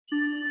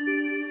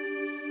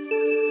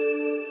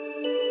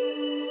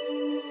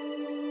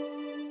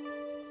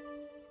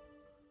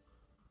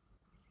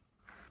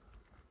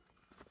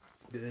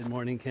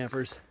morning,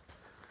 campers.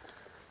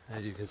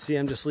 As you can see,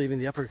 I'm just leaving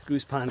the Upper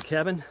Goose Pond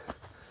Cabin,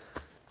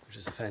 which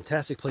is a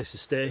fantastic place to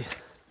stay.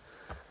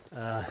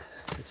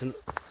 It's an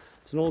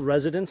old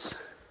residence,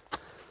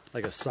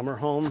 like a summer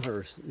home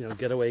or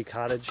getaway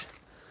cottage,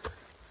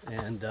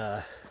 and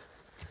the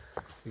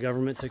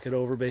government took it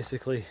over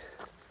basically,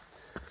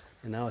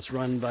 and now it's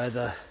run by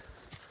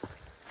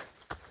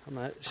I'm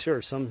not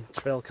sure, some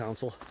trail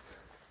council,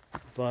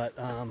 but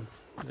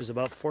there's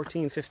about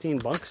 15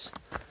 bunks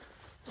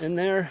in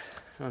there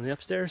on the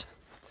upstairs,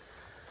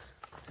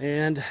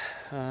 and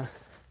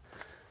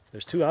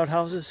there's 2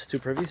 outhouses, 2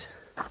 privies.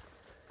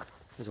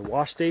 There's a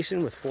wash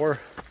station with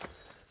 4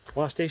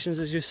 wash stations,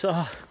 as you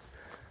saw,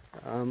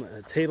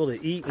 a table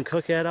to eat and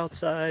cook at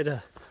outside,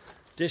 a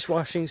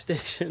dishwashing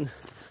station,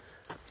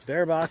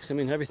 bear box, I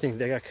mean everything.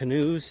 They got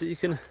canoes that you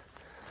can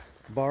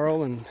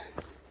borrow and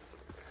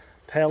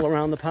paddle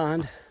around the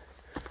pond.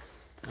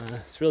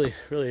 It's really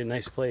a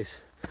nice place.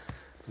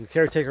 And the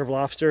caretaker of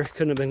Lobster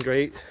couldn't have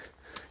been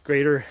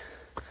greater.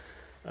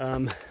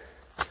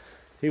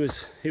 He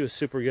was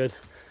super good.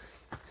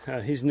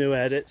 He's new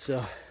at it,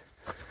 so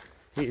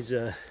he's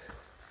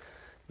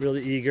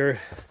really eager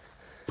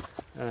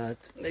to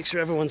make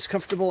sure everyone's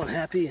comfortable and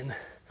happy and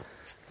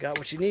got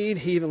what you need.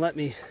 He even let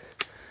me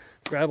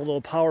grab a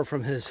little power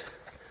from his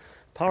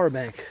power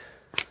bank.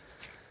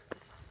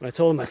 When I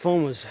told him my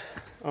phone was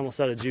almost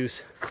out of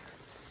juice,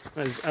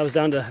 I was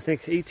down to I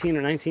think 18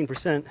 or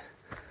 19%.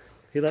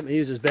 He let me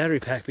use his battery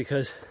pack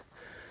because he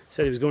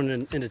said he was going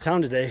into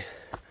town today.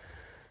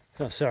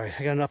 Oh, sorry,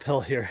 I got an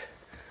uphill here.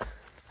 I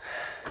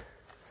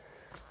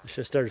should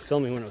have started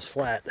filming when it was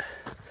flat.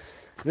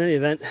 In any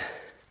event,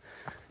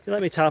 he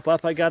let me top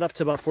up. I got up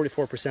to about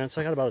 44%,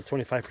 so I got about a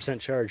 25%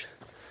 charge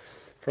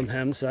from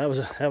him. So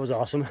that was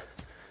awesome.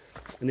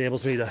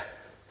 Enables me to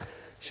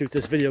shoot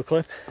this video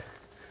clip,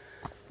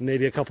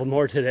 maybe a couple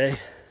more today.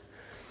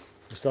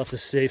 I still have to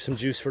save some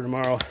juice for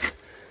tomorrow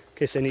in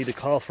case I need to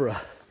call for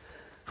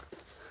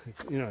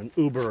an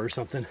Uber or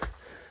something,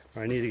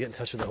 or I need to get in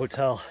touch with the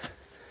hotel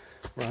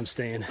where I'm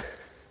staying.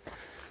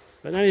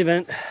 But in any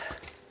event,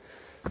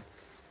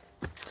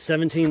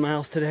 17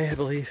 miles today, I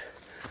believe.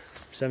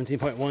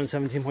 17.1,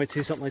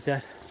 17.2, something like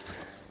that.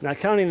 Not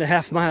counting the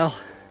half mile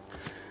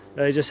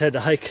that I just had to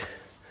hike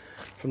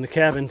from the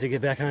cabin to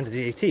get back onto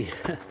the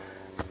AT.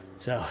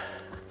 So,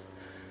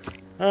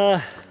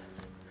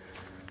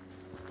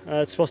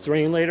 it's supposed to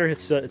rain later.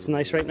 It's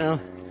nice right now.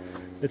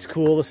 It's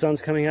cool, the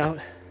sun's coming out.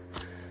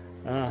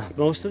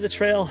 Most of the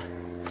trail,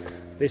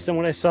 based on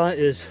what I saw,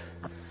 is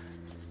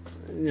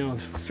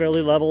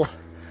fairly level.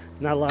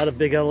 Not a lot of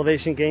big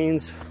elevation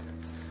gains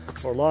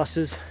or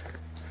losses,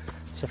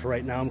 except for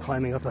right now I'm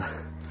climbing up a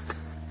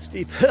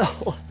steep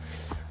hill.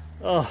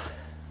 A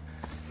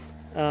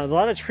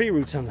lot of tree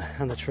roots on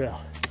the trail.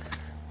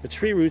 The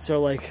tree roots are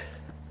like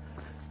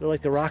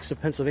the rocks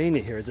of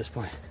Pennsylvania here at this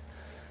point,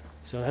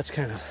 so that's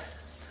kind of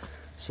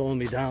slowing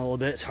me down a little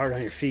bit. It's hard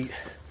on your feet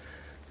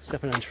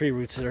stepping on tree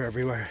roots that are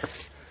everywhere.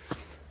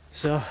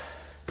 So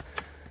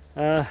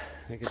I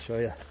can show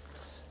you.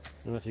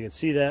 I don't know if you can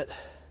see that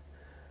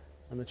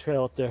on the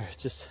trail up there.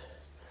 It's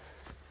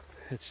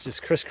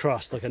just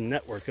crisscrossed like a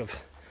network of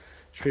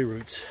tree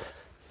roots.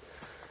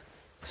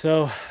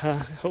 So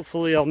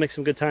hopefully I'll make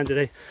some good time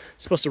today.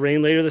 It's supposed to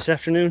rain later this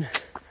afternoon,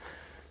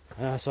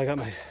 so I got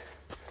my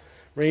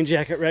rain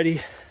jacket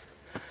ready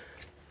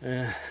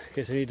in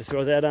case I need to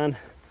throw that on,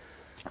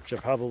 which I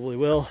probably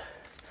will.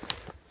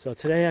 So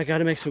today I got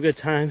to make some good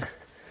time.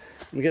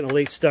 I'm getting a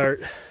late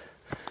start.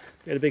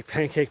 We had a big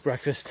pancake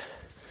breakfast,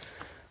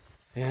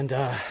 and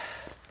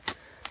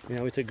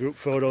we took group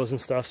photos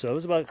and stuff. So it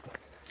was about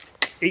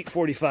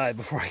 8:45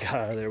 before I got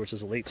out of there, which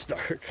is a late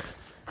start,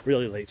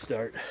 really late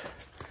start.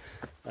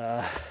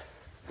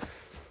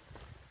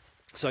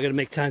 So I got to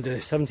make time today.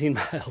 17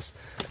 miles,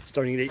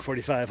 starting at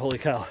 8:45. Holy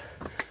cow!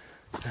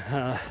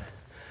 I'm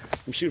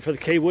shooting for the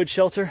K Wood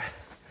shelter.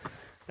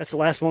 That's the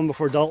last one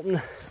before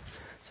Dalton.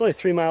 It's only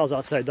 3 miles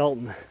outside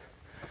Dalton.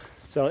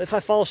 So if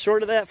I fall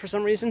short of that for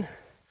some reason,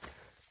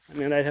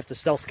 I'd have to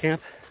stealth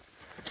camp,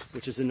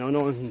 which is a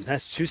no-no in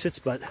Massachusetts.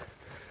 But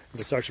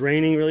if it starts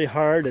raining really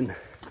hard and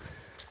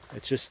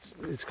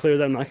it's clear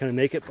that I'm not going to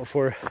make it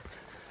before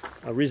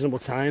a reasonable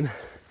time,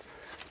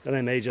 then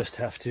I may just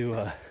have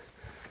to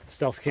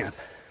stealth camp.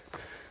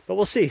 But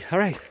we'll see. All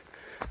right,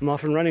 I'm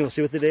off and running. We'll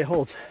see what the day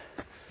holds.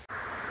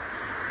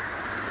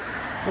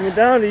 Coming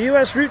down to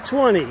US Route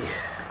 20,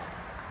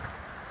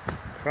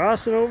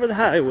 crossing over the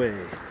highway.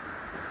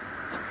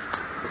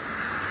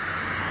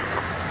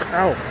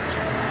 Ow.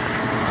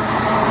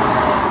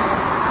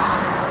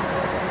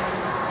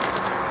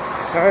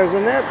 Cars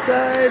on that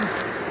side.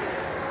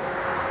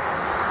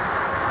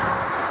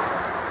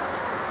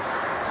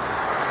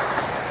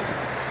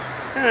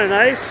 It's kind of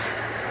nice.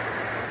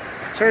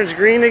 Turns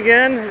green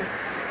again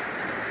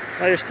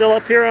while you're still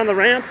up here on the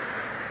ramp.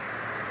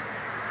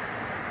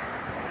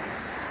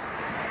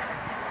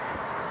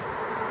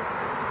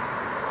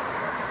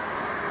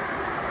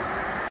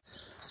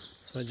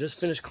 So I just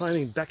finished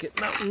climbing Beckett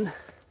Mountain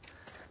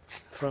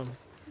from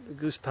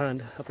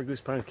the Upper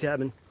Goose Pond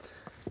Cabin.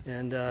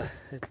 And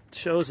it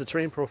shows the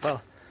terrain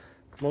profile.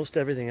 Most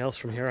everything else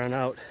from here on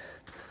out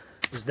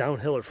is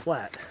downhill or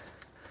flat.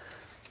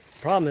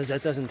 Problem is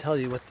that doesn't tell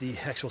you what the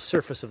actual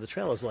surface of the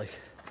trail is like.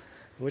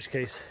 In which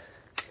case,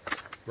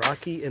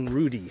 rocky and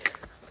rooty,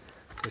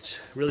 which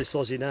really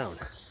slows you down.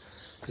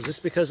 So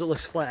just because it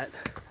looks flat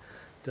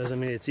doesn't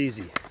mean it's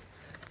easy.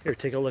 Here,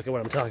 take a look at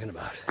what I'm talking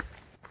about.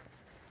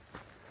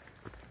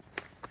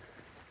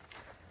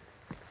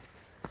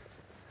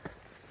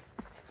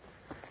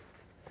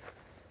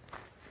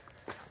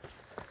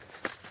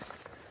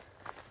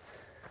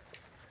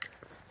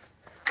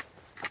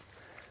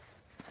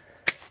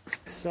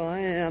 So I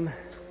am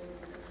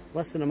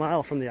less than a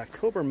mile from the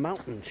October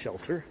Mountain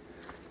Shelter,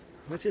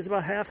 which is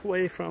about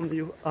halfway from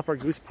the Upper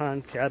Goose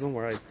Pond Cabin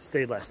where I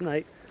stayed last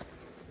night,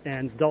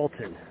 and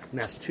Dalton,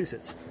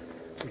 Massachusetts,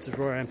 which is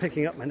where I'm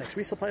picking up my next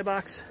resupply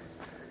box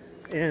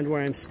and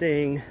where I'm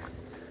staying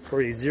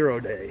for a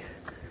 0-day.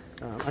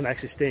 I'm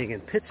actually staying in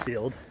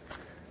Pittsfield,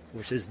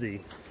 which is the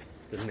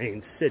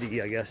main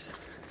city, I guess,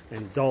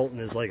 and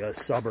Dalton is like a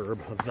suburb,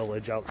 a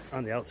village out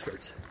on the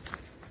outskirts.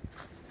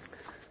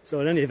 So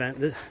in any event,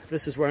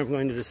 this is where I'm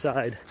going to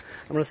decide.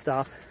 I'm going to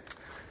stop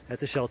at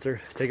the shelter,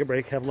 take a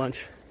break, have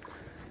lunch,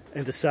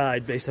 and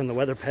decide based on the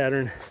weather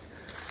pattern,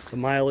 the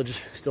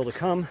mileage still to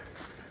come,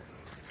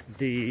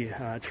 the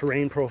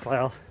terrain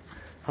profile,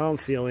 how I'm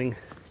feeling,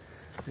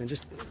 and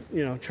just,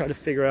 you know, try to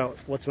figure out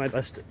what's my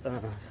best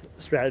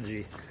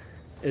strategy.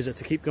 Is it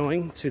to keep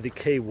going to the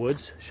K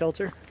Woods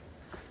shelter,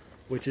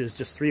 which is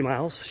just 3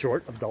 miles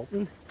short of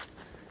Dalton?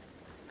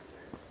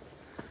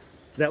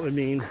 That would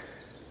mean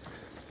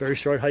very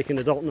short hike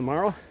into Dalton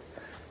tomorrow.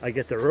 I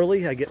get there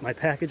early, I get my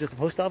package at the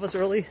post office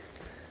early,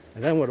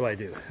 and then what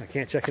do? I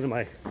can't check into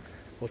my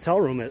hotel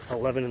room at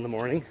 11 in the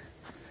morning.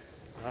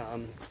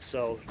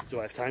 So do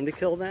I have time to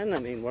kill then? I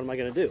mean, what am I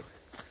going to do?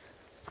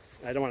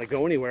 I don't want to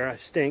go anywhere. I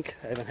stink.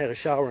 I haven't had a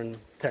shower in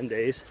 10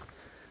 days.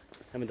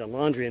 I haven't done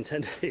laundry in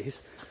 10 days.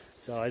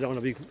 So I don't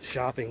want to be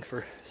shopping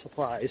for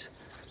supplies,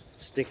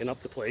 stinking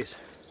up the place.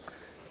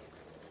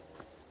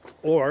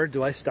 Or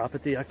do I stop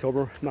at the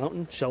October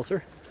Mountain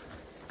Shelter,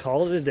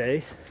 call it a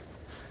day,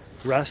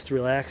 rest,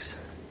 relax,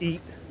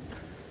 eat,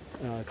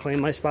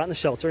 claim my spot in the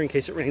shelter in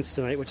case it rains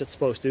tonight, which it's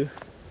supposed to,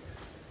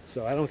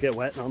 so I don't get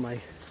wet and all my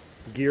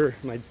gear,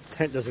 my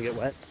tent doesn't get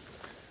wet.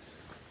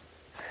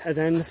 And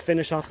then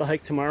finish off the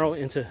hike tomorrow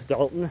into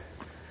Dalton.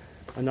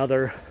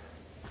 Another,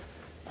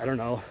 I don't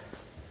know,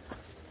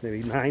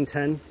 maybe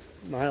 9-10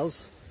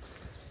 miles.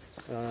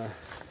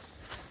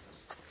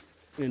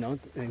 You know,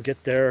 and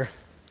get there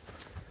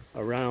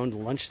around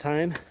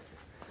lunchtime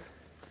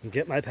and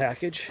get my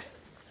package,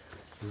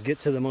 and get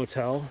to the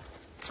motel,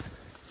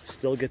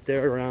 still get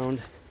there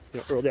around, you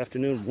know, early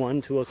afternoon,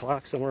 1, 2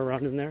 o'clock, somewhere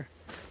around in there.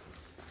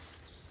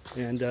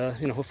 And,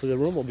 you know, hopefully the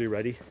room will be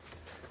ready.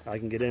 I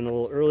can get in a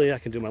little early, I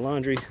can do my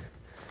laundry,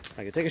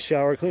 I can take a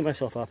shower, clean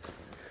myself up,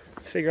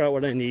 figure out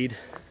what I need,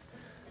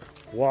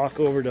 walk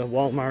over to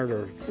Walmart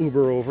or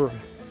Uber over,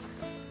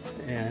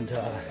 and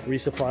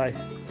resupply.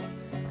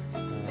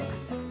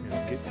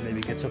 You know,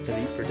 maybe get something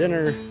to eat for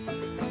dinner,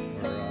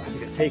 or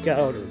get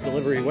takeout or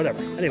delivery,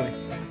 whatever. Anyway,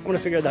 I'm going to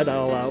figure that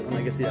all out when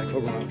I get to the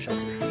October Mountain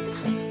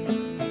Shelter.